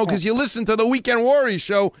said no because you listened to the Weekend Warrior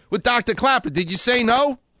show with Dr. Clapper. Did you say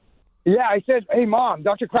no? Yeah, I said, hey, Mom,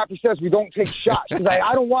 Dr. Clapper says we don't take shots. She's like,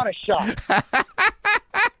 I don't want a shot.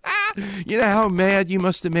 You know how mad you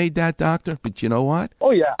must have made that doctor? But you know what?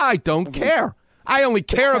 Oh, yeah. I don't care. I only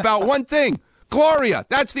care about one thing. Gloria.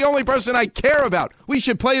 That's the only person I care about. We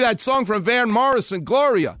should play that song from Van Morrison,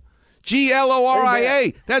 Gloria.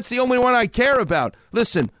 Gloria. That's the only one I care about.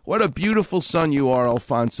 Listen, what a beautiful son you are,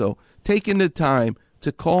 Alfonso. Taking the time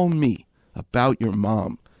to call me about your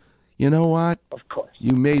mom. You know what? Of course.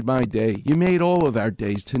 You made my day. You made all of our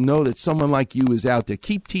days to know that someone like you is out there.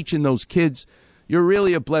 Keep teaching those kids. You're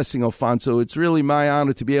really a blessing, Alfonso. It's really my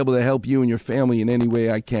honor to be able to help you and your family in any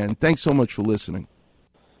way I can. Thanks so much for listening.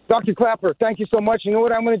 Dr. Clapper, thank you so much. You know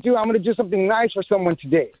what I'm going to do? I'm going to do something nice for someone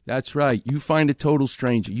today. That's right. You find a total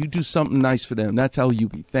stranger. You do something nice for them. That's how you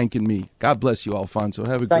be thanking me. God bless you, Alfonso.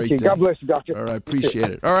 Have a great day. God bless you, Doctor. All right,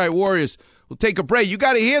 appreciate it. All right, Warriors, we'll take a break. You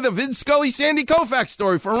got to hear the Vin Scully, Sandy Koufax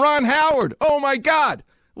story from Ron Howard. Oh, my God.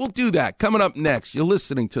 We'll do that coming up next. You're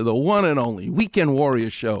listening to the one and only Weekend Warrior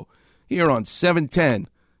Show here on 710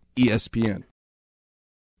 ESPN.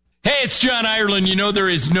 Hey, it's John Ireland. You know there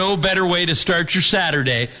is no better way to start your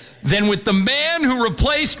Saturday than with the man who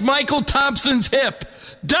replaced Michael Thompson's hip,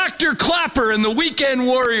 Dr. Clapper and the Weekend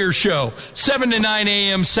Warrior Show, 7 to 9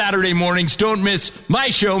 a.m. Saturday mornings. Don't miss my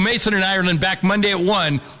show, Mason and Ireland, back Monday at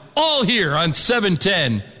 1, all here on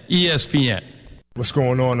 710 ESPN. What's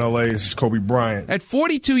going on, LA? This is Kobe Bryant. At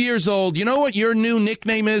 42 years old, you know what your new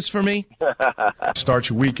nickname is for me? Start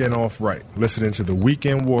your weekend off right. Listening to the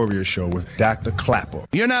Weekend Warrior Show with Dr. Clapper.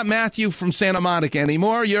 You're not Matthew from Santa Monica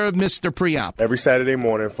anymore. You're Mr. Pre-Op. Every Saturday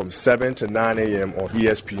morning from 7 to 9 a.m. on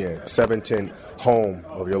ESPN, 710, home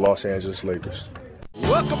of your Los Angeles Lakers.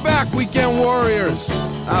 Welcome back, Weekend Warriors.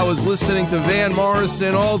 I was listening to Van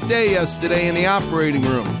Morrison all day yesterday in the operating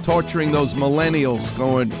room, torturing those millennials,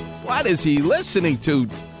 going, what is he listening to?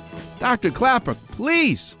 Dr. Clapper,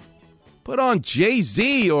 please put on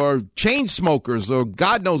Jay-Z or Chainsmokers or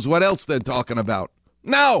God knows what else they're talking about.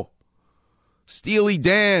 No. Steely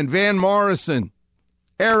Dan, Van Morrison,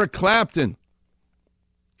 Eric Clapton,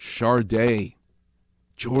 Sade,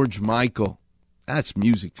 George Michael. That's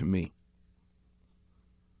music to me.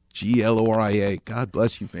 Gloria. God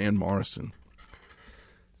bless you, Van Morrison.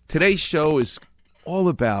 Today's show is all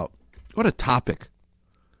about, what a topic.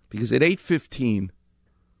 Because at 8:15,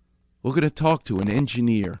 we're going to talk to an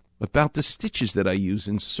engineer about the stitches that I use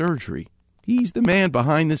in surgery. He's the man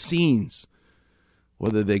behind the scenes.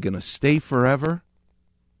 Whether they're going to stay forever,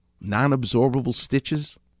 non-absorbable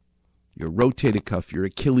stitches, your rotator cuff, your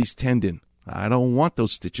Achilles tendon. I don't want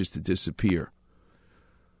those stitches to disappear.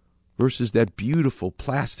 Versus that beautiful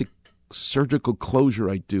plastic surgical closure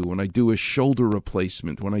I do when I do a shoulder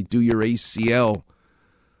replacement, when I do your ACL,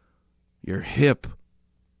 your hip.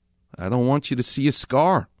 I don't want you to see a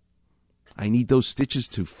scar. I need those stitches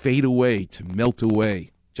to fade away, to melt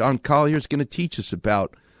away. John Collier's going to teach us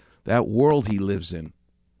about that world he lives in.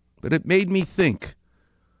 But it made me think.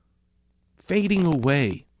 Fading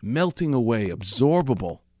away, melting away,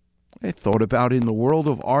 absorbable. I thought about in the world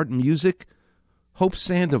of art and music, Hope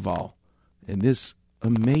Sandoval and this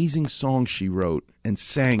amazing song she wrote and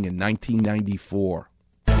sang in 1994.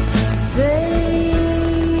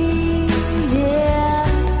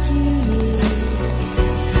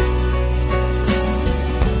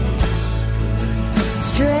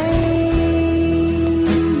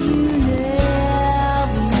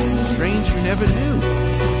 Never knew,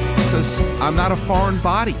 because I'm not a foreign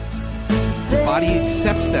body. The body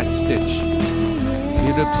accepts that stitch.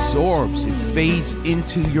 It absorbs, it fades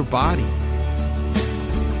into your body.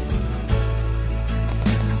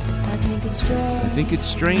 I think it's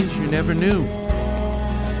strange you never knew.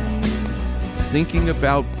 Thinking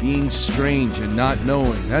about being strange and not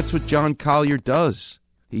knowing, that's what John Collier does.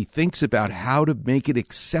 He thinks about how to make it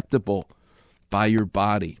acceptable by your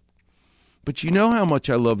body. But you know how much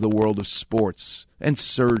I love the world of sports and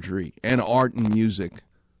surgery and art and music.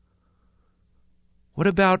 What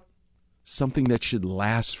about something that should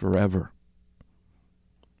last forever?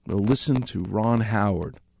 Well, listen to Ron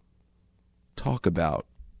Howard talk about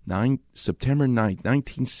September 9th,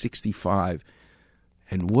 1965,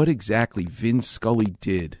 and what exactly Vin Scully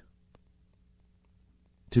did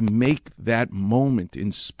to make that moment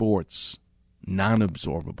in sports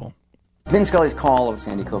non-absorbable. Vin Scully's call of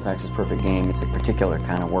Sandy Koufax's Perfect Game, it's a particular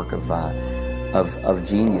kind of work of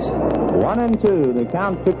genius. 1-2, the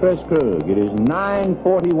count to Chris Krug. It is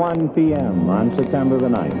 9:41 p.m. on September the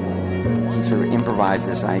 9th. He sort of improvised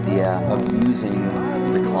this idea of using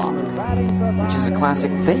the clock, which is a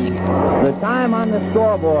classic thing. The time on the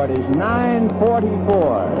scoreboard is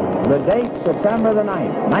 9:44. The date, September the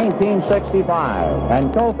 9th, 1965.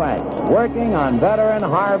 And Koufax working on veteran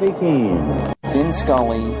Harvey Keene. Vin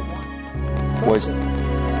Scully was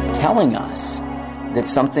telling us that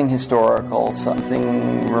something historical,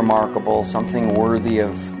 something remarkable, something worthy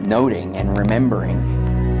of noting and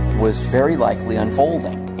remembering was very likely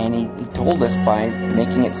unfolding. And he told us by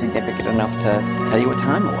making it significant enough to tell you what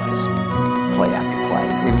time it was, play after play.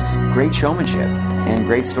 It was great showmanship and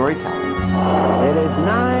great storytelling. It is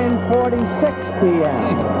 9:46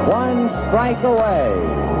 p.m. One strike away.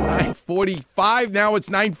 9:45, now it's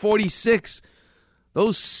 9:46.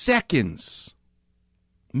 Those seconds,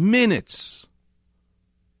 minutes,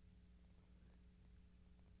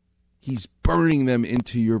 he's burning them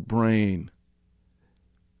into your brain.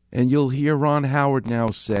 And you'll hear Ron Howard now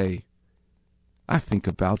say, I think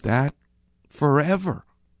about that forever.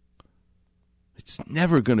 It's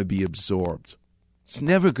never going to be absorbed. It's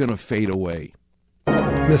never going to fade away.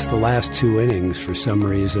 Missed the last 2 innings for some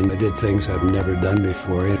reason. I did things I've never done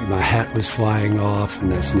before. My hat was flying off,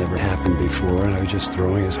 and that's never happened before, and I was just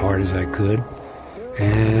throwing as hard as I could.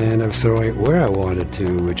 And I was throwing it where I wanted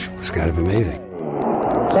to, which was kind of amazing.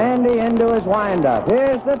 Sandy into his windup.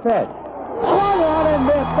 Here's the pitch. Swung on and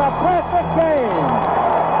missed. A perfect game.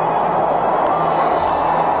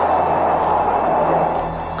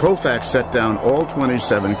 Koufax set down all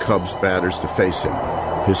 27 Cubs batters to face him.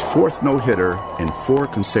 His 4th no-hitter in 4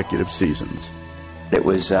 consecutive seasons. It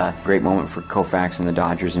was a great moment for Koufax and the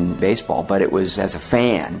Dodgers in baseball, but it was, as a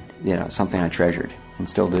fan, something I treasured and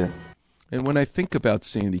still do. And when I think about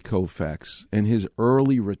Sandy Koufax and his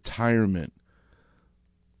early retirement,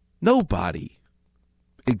 nobody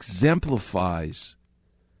exemplifies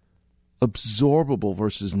absorbable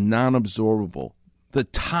versus non-absorbable, the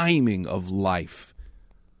timing of life,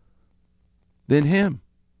 than him.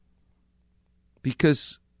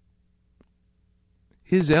 Because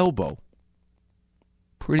his elbow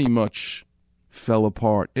pretty much fell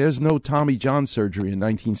apart. There's no Tommy John surgery in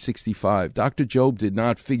 1965. Dr. Jobe did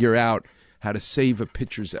not figure out how to save a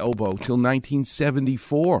pitcher's elbow till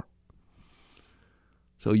 1974.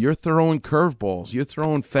 So you're throwing curveballs, you're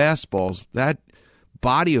throwing fastballs. That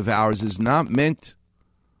body of ours is not meant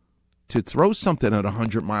to throw something at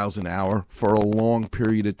 100 miles an hour for a long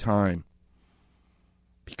period of time.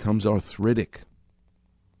 Becomes arthritic.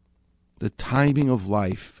 The timing of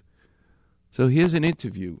life. So here's an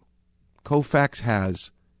interview Koufax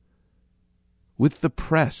has with the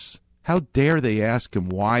press. How dare they ask him,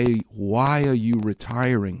 why are you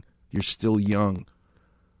retiring? You're still young.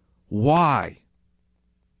 Why?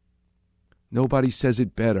 Nobody says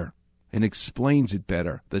it better and explains it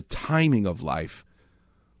better, the timing of life,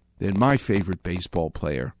 than my favorite baseball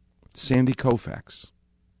player, Sandy Koufax.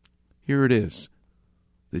 Here it is,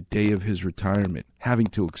 the day of his retirement, having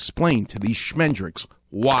to explain to these schmendricks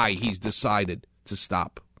why he's decided to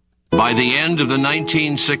stop. By the end of the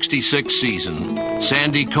 1966 season,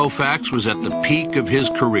 Sandy Koufax was at the peak of his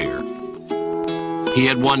career. He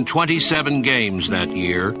had won 27 games that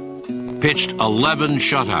year, pitched 11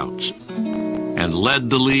 shutouts, and led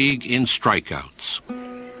the league in strikeouts.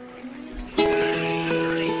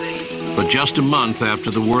 But just a month after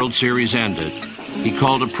the World Series ended, he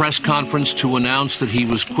called a press conference to announce that he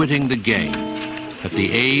was quitting the game at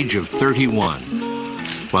the age of 31,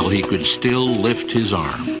 while he could still lift his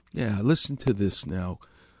arm. Yeah, listen to this now.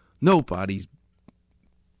 Nobody's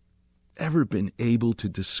ever been able to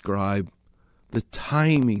describe the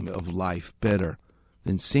timing of life better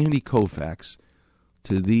than Sandy Koufax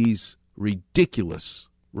to these ridiculous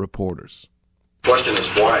reporters. Question is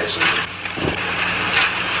why, isn't it?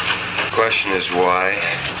 The question is why.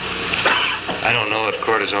 I don't know if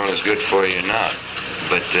cortisone is good for you or not,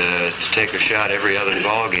 but to take a shot every other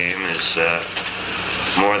ball game is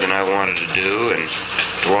more than I wanted to do, and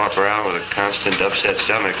to walk around with a constant upset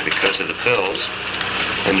stomach because of the pills,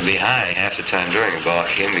 and to be high half the time during a ball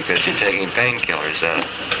game because you're taking painkillers.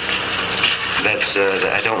 that's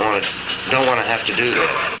I don't want to have to do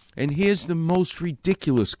that. And here's the most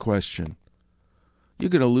ridiculous question. You're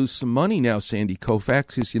going to lose some money now, Sandy Koufax,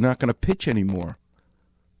 because you're not going to pitch anymore.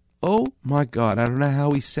 Oh, my God. I don't know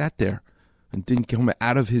how he sat there and didn't come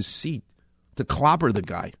out of his seat to clobber the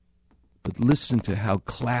guy. But listen to how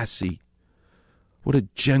classy, what a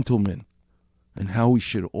gentleman, and how we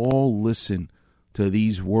should all listen to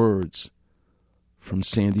these words from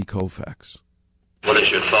Sandy Koufax. What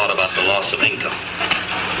is your thought about the loss of income?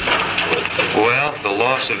 Well, the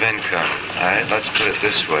loss of income. All right, let's put it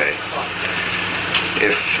this way.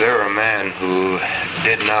 If there were a man who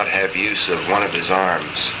did not have use of one of his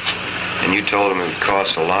arms, and you told him it would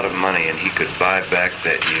cost a lot of money and he could buy back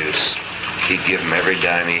that use, he'd give him every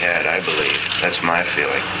dime he had, I believe. That's my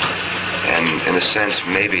feeling. And in a sense,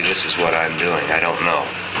 maybe this is what I'm doing. I don't know.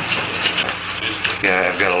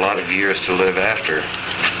 Yeah, I've got a lot of years to live after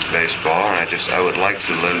baseball, and I would like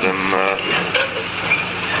to live them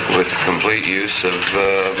with complete use of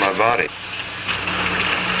my body.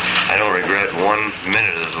 I don't regret 1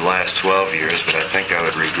 minute of the last 12 years, but I think I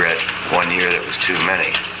would regret 1 year that was too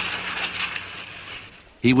many.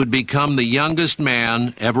 He would become the youngest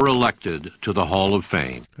man ever elected to the Hall of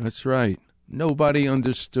Fame. That's right. Nobody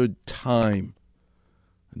understood time,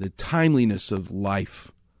 the timeliness of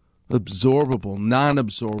life, absorbable,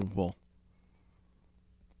 non-absorbable.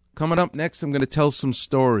 Coming up next, I'm going to tell some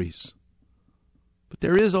stories. But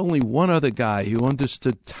there is only one other guy who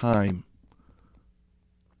understood time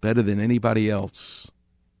better than anybody else.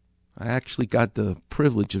 I actually got the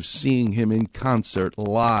privilege of seeing him in concert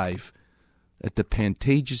live at the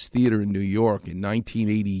Pantages Theater in New York in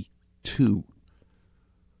 1982.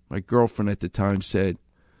 My girlfriend at the time said,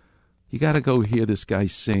 "You got to go hear this guy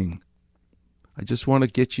sing. I just want to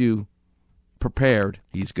get you prepared.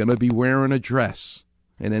 He's going to be wearing a dress."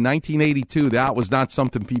 And in 1982, that was not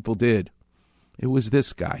something people did. It was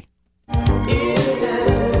this guy.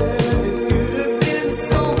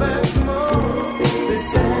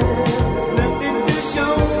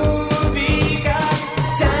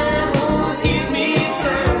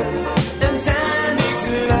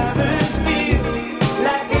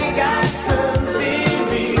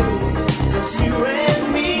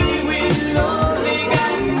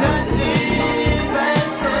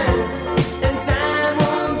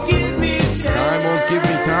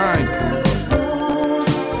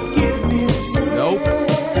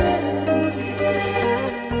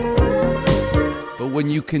 When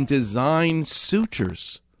you can design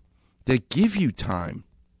sutures that give you time,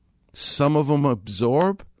 some of them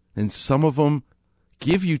absorb and some of them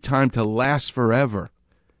give you time to last forever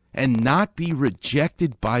and not be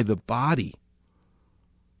rejected by the body.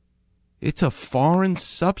 It's a foreign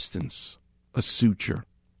substance, a suture.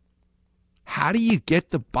 How do you get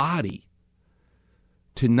the body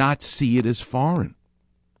to not see it as foreign?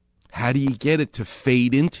 How do you get it to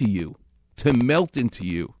fade into you, to melt into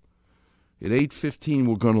you? At 8:15,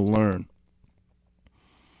 we're going to learn.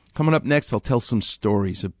 Coming up next, I'll tell some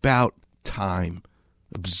stories about time,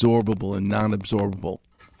 absorbable and non-absorbable.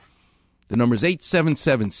 The number's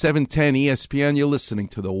 877-710-ESPN. You're listening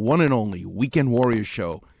to the one and only Weekend Warrior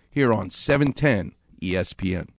Show here on 710 ESPN.